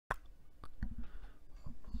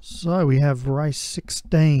So we have race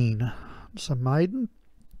 16. So Maiden,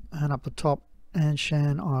 and up the top,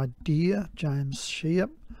 Anshan Idea, James Shear,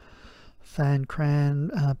 Fan Cran,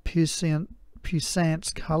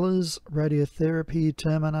 Puissance Colours, Radiotherapy,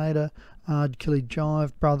 Terminator, Ard Killy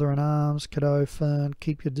Jive, Brother in Arms, Cadeau Fern,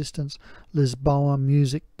 Keep Your Distance, Lisboa,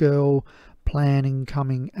 Music Girl, Plan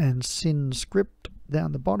Incoming, and Sin Script.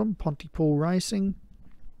 Down the bottom, Pontypool Racing.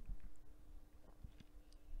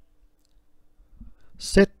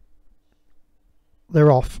 Set.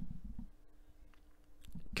 They're off.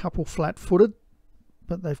 Couple flat-footed,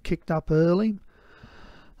 but they've kicked up early.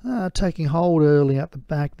 Taking hold early at the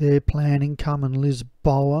back there, Plan Income and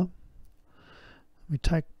Lisboa. We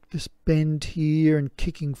take this bend here, and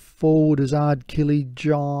kicking forward is Ard Killy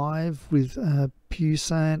Jive with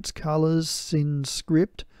Puissance Colours, Sin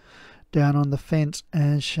Script. Down on the fence,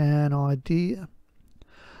 Anshan Idea.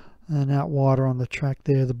 And out wider on the track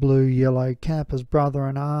there, the blue yellow cap is Brother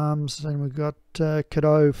in Arms. And we've got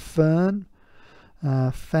Cadeau Fern,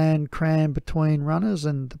 Fan Cran between runners,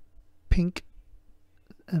 and the pink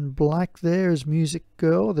and black there is Music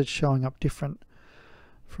Girl. That's showing up different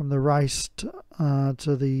from the race to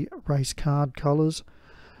the race card colours.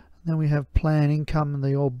 Then we have Plan Income and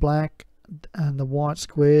the all black, and the white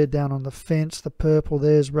square down on the fence. The purple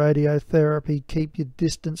there's Radiotherapy, Keep Your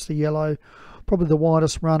Distance. The yellow, probably the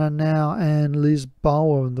widest runner now, and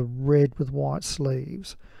Lisboa in the red with white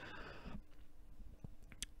sleeves.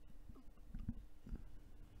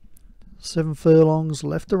 7 furlongs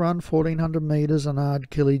left to run, 1400 metres, and Ard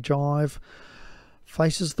Killy Jive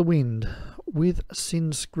faces the wind with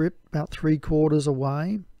Sin Script about 3/4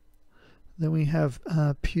 away. Then we have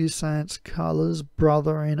Puissance Colours,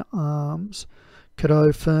 Brother in Arms,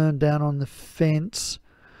 Cadeau Fern down on the fence.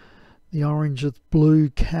 The orange with blue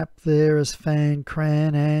cap there is Fan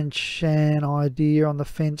Cran, and Shan Idea on the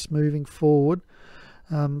fence moving forward.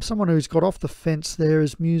 Someone who's got off the fence there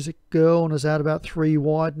is Music Girl and is out about 3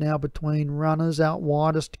 wide now between runners. Out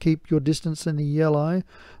widest, Keep Your Distance in the yellow.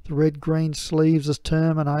 The red-green sleeves is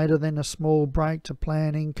Terminator, then a small break to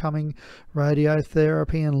Plan Incoming,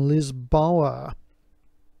 Radiotherapy, and Lisboa.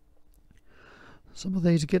 Some of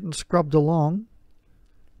these are getting scrubbed along,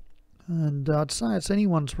 and I'd say it's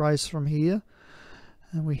anyone's race from here.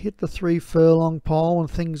 And we hit the 3 furlong pole,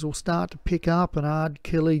 and things will start to pick up, and Ard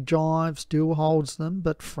Killy Jive still holds them,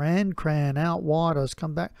 but Fan Cran out wide has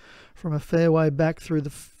come back from a fair way back through the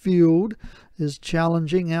field, is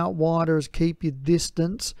challenging. Out wider is Keep Your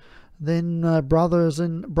Distance. Then Brother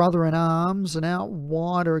in Arms, and out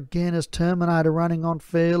wider again is Terminator running on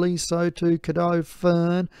fairly. So too Cadeau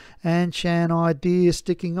Fern, and Shan Idea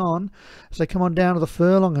sticking on. As they come on down to the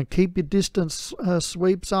furlong, and Keep Your Distance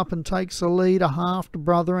sweeps up and takes the lead. A half to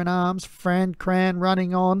Brother in Arms. Fan Cran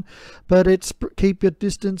running on, but it's Keep Your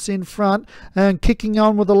Distance in front. And kicking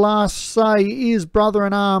on with the last say is Brother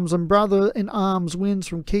in Arms, and Brother in Arms wins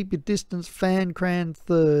from Keep Your Distance. Fan Cran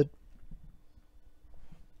third.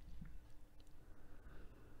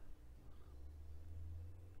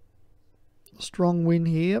 Strong win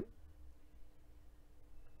here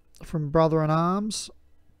from Brother in Arms.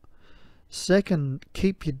 Second,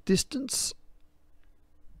 Keep Your Distance,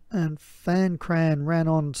 and Fan Cran ran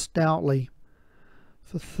on stoutly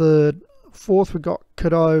for third. Fourth, we got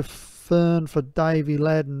Cadeau Fern for Davey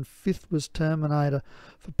Ladd, and fifth was Terminator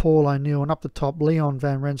for Paul O'Neill. And up the top, Leon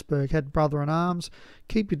van Rensburg had Brother in Arms.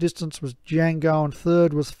 Keep Your Distance was Django, and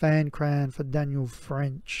third was Fan Cran for Daniel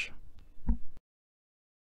French.